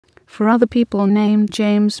For other people named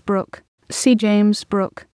James Brooke, see James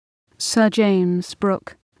Brooke. Sir James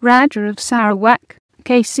Brooke, Rajah of Sarawak,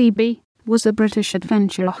 KCB, was a British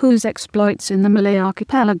adventurer whose exploits in the Malay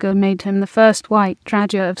Archipelago made him the first White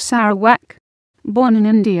Rajah of Sarawak. Born in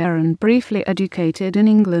India and briefly educated in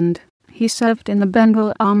England, he served in the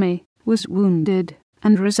Bengal Army, was wounded,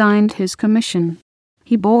 and resigned his commission.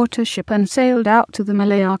 He bought a ship and sailed out to the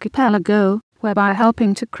Malay Archipelago, where by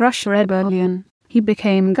helping to crush rebellion, he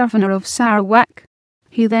became governor of Sarawak.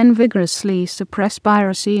 He then vigorously suppressed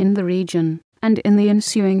piracy in the region, and in the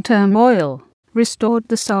ensuing turmoil, restored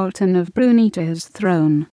the Sultan of Brunei to his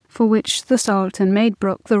throne, for which the Sultan made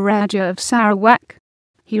Brooke the Rajah of Sarawak.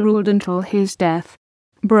 He ruled until his death.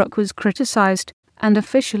 Brooke was criticised and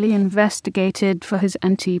officially investigated for his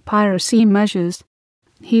anti-piracy measures.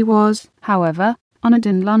 He was, however, honoured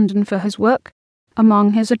in London for his work.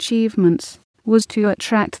 Among his achievements was to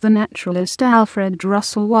attract the naturalist Alfred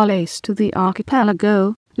Russel Wallace to the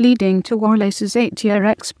archipelago, leading to Wallace's 8-year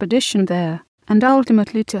expedition there, and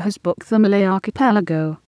ultimately to his book The Malay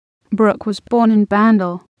Archipelago. Brooke was born in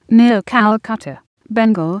Bandel, near Calcutta,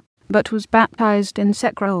 Bengal, but was baptised in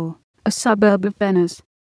Sekrol, a suburb of Benares.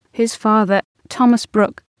 His father, Thomas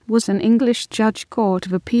Brooke, was an English Judge Court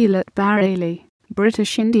of Appeal at Bareilly,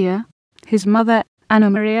 British India. His mother,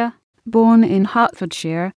 Anna Maria, born in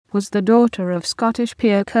Hertfordshire, was the daughter of Scottish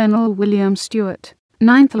peer Colonel William Stewart,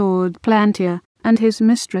 9th Lord Plantier, and his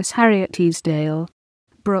mistress Harriet Teasdale.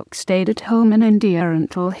 Brooke stayed at home in India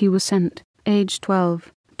until he was sent, aged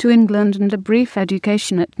 12, to England and a brief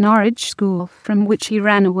education at Norwich School, from which he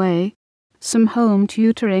ran away. Some home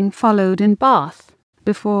tutoring followed in Bath,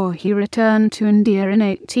 before he returned to India in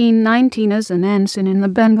 1819 as an ensign in the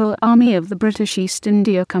Bengal Army of the British East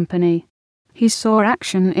India Company. He saw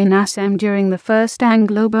action in Assam during the First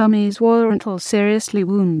Anglo-Burmese War until seriously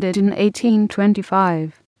wounded in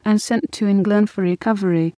 1825, and sent to England for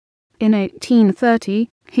recovery. In 1830,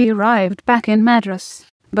 he arrived back in Madras,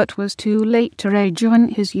 but was too late to rejoin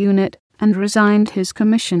his unit, and resigned his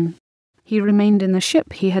commission. He remained in the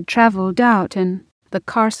ship he had travelled out in, the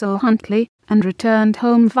Castle Huntley, and returned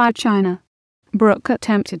home via China. Brooke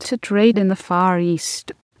attempted to trade in the Far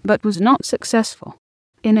East, but was not successful.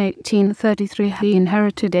 In 1833 he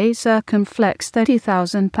inherited a circumflex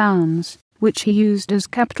 £30,000, which he used as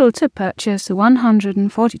capital to purchase a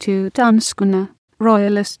 142-ton schooner,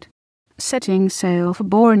 Royalist. Setting sail for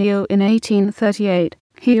Borneo in 1838,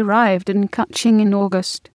 he arrived in Kuching in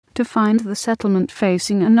August, to find the settlement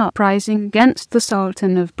facing an uprising against the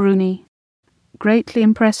Sultan of Brunei. Greatly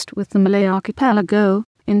impressed with the Malay Archipelago,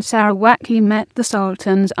 in Sarawak he met the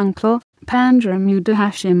Sultan's uncle, Pandra Muda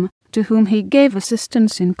Hashim, to whom he gave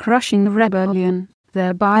assistance in crushing the rebellion,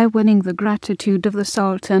 thereby winning the gratitude of the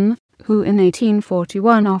Sultan, who in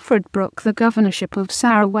 1841 offered Brooke the governorship of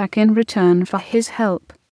Sarawak in return for his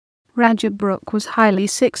help. Rajah Brooke was highly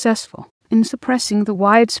successful in suppressing the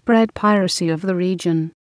widespread piracy of the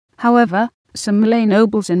region. However, some Malay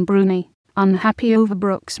nobles in Brunei, unhappy over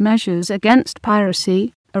Brooke's measures against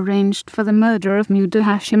piracy, arranged for the murder of Muda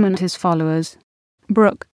Hashim and his followers.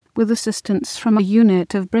 Brooke, with assistance from a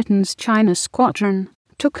unit of Britain's China Squadron,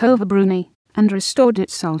 took over Brunei and restored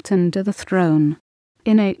its sultan to the throne.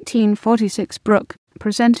 In 1846 Brooke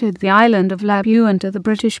presented the island of Labuan to the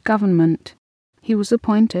British government. He was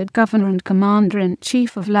appointed governor and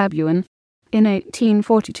commander-in-chief of Labuan. In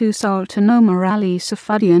 1842 Sultan Omar Ali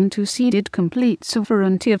Safavian II ceded complete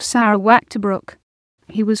sovereignty of Sarawak to Brooke.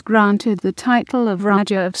 He was granted the title of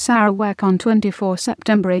Rajah of Sarawak on 24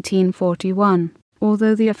 September 1841.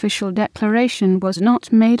 Although the official declaration was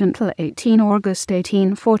not made until 18 August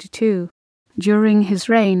 1842. During his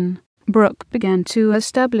reign, Brooke began to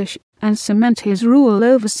establish and cement his rule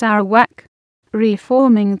over Sarawak,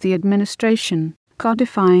 reforming the administration,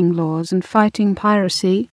 codifying laws and fighting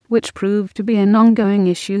piracy, which proved to be an ongoing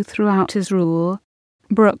issue throughout his rule.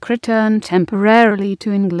 Brooke returned temporarily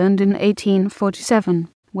to England in 1847,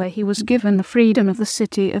 where he was given the freedom of the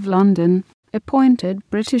City of London, appointed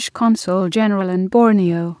British Consul General in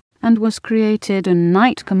Borneo, and was created a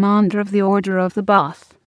Knight Commander of the Order of the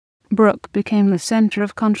Bath. Brooke became the centre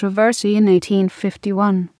of controversy in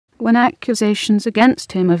 1851, when accusations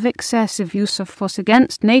against him of excessive use of force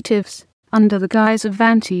against natives, under the guise of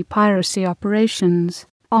anti-piracy operations,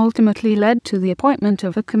 ultimately led to the appointment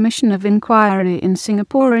of a Commission of Inquiry in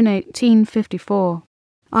Singapore in 1854.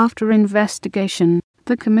 After investigation,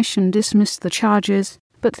 the Commission dismissed the charges,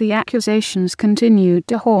 but the accusations continued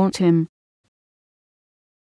to haunt him.